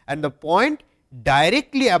and the point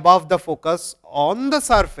directly above the focus on the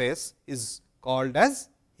surface is called as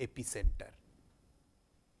epicenter.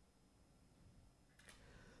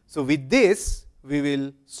 So, with this we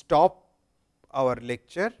will stop our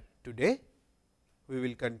lecture today. We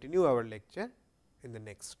will continue our lecture in the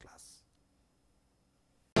next class.